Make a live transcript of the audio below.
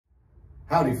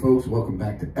Howdy folks, welcome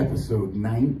back to episode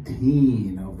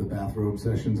 19 of the Bathrobe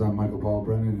Sessions. I'm Michael Paul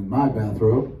Brennan in my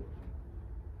bathrobe.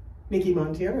 Nikki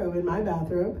Montero in my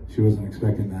bathrobe. She wasn't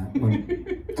expecting that.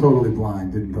 Went totally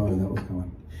blind, didn't know that was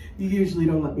coming. You usually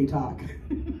don't let me talk.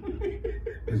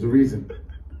 There's a reason.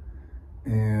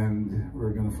 And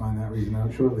we're going to find that reason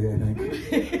out shortly, I think.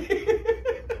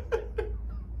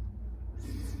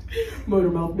 Motor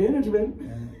mouth management.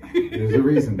 There's a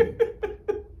reason.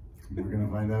 We're going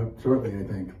to find out shortly, I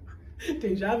think.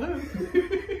 Deja vu.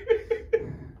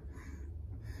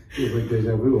 Feels like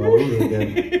deja vu all over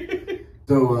again.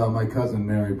 So my cousin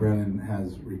Mary Brennan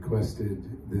has requested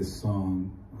this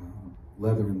song,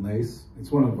 Leather and Lace.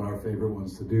 It's one of our favorite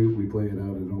ones to do. We play it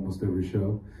out at almost every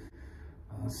show.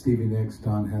 Stevie Nicks,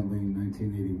 Don Henley,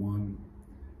 1981.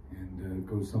 And it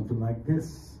goes something like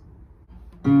this.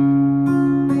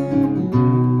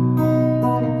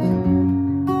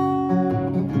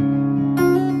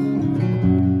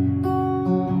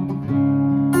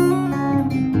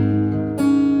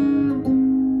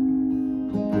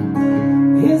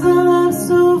 Is a love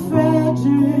so fragile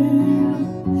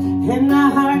and a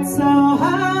heart so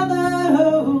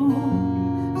hollow,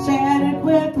 shattered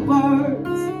with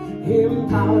words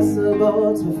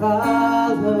impossible to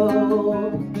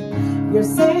follow? You're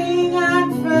saying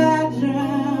I'm fragile,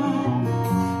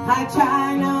 I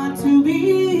try not to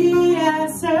be. I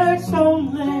search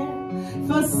only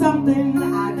for something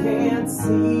I can't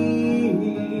see.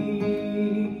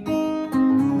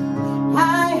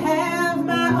 I have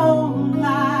my own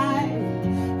life,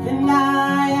 and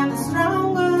I am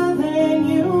stronger than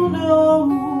you know.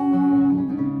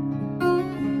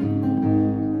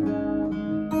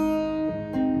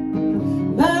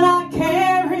 But I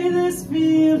carry this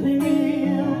feeling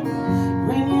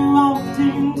when you walked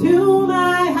into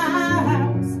my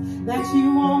house that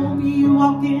you won't be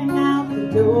walking out the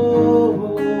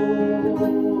door.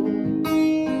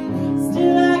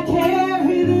 Still I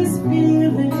carry this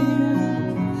feeling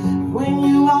when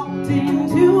you walked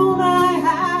into my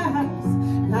house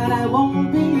that I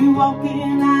won't be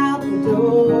walking out the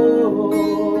door.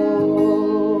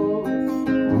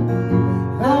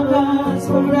 Lovers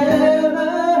forever,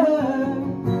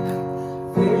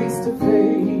 face to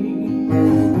face.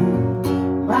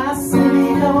 My city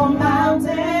on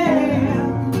mountain,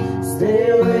 stay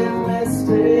with me,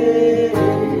 stay.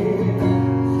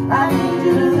 I need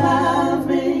you to love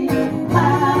me, I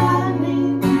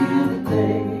need you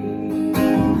today.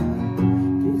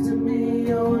 Give to me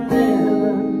your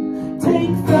leather,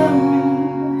 take from me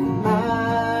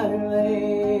my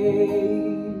lace.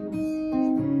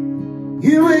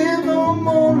 You in the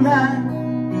moonlight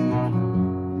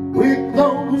with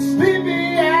those sleepy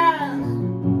eyes,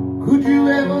 could you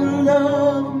ever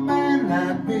love a man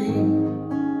like me?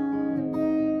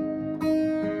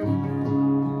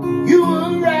 You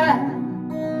were right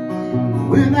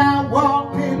when I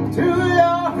walked into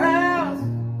your house.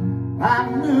 I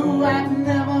knew I'd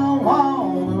never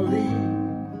want to leave.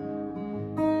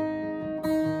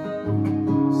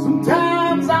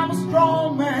 Sometimes I'm a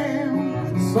strong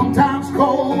man, sometimes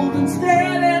cold and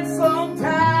steady, and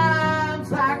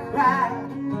sometimes I cry.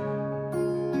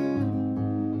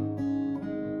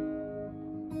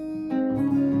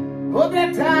 But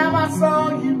that time I saw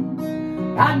you,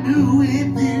 I knew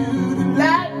with you to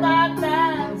light my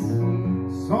nights.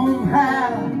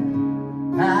 Somehow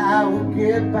I would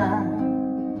get by.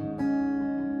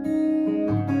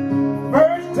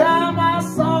 First time I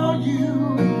saw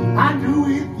you, I knew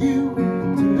with you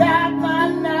to light my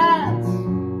nights.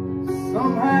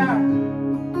 Somehow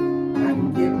I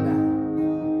would get by.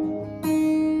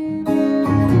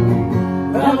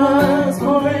 Lovers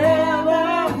forever,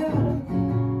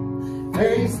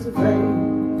 face to face.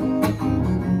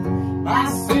 My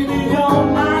city on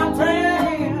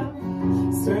mountain,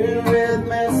 stay with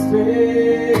me,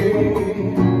 stay.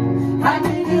 I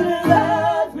need you to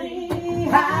love me,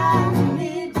 I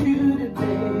need you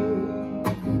today.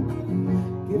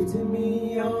 Give to me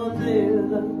your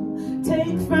little,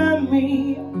 take from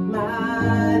me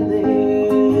my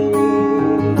lace.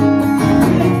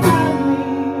 Take from me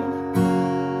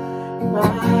my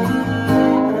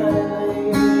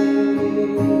lace.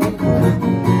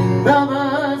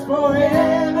 Lovers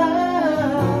forever,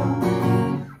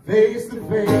 face to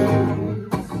face.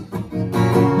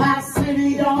 My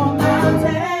city on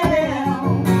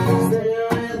mountain, stay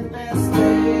with me,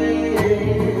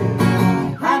 stay.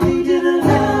 I need you to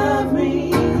love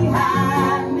me, I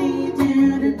need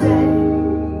you today.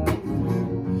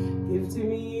 Give to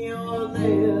me your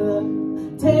love,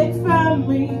 take from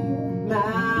me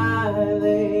my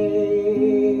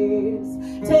lace.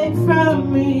 Take from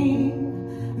me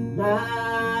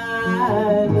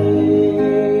my lace.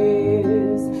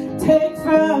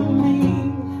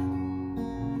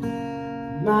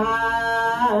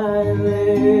 my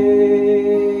lace.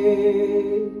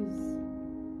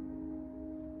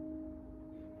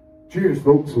 Cheers,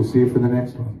 folks. We'll see you for the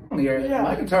next one. Yeah.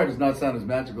 My guitar does not sound as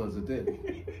magical as it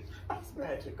did. That's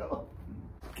magical.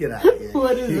 Get out of here.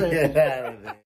 What is it? Get out of there.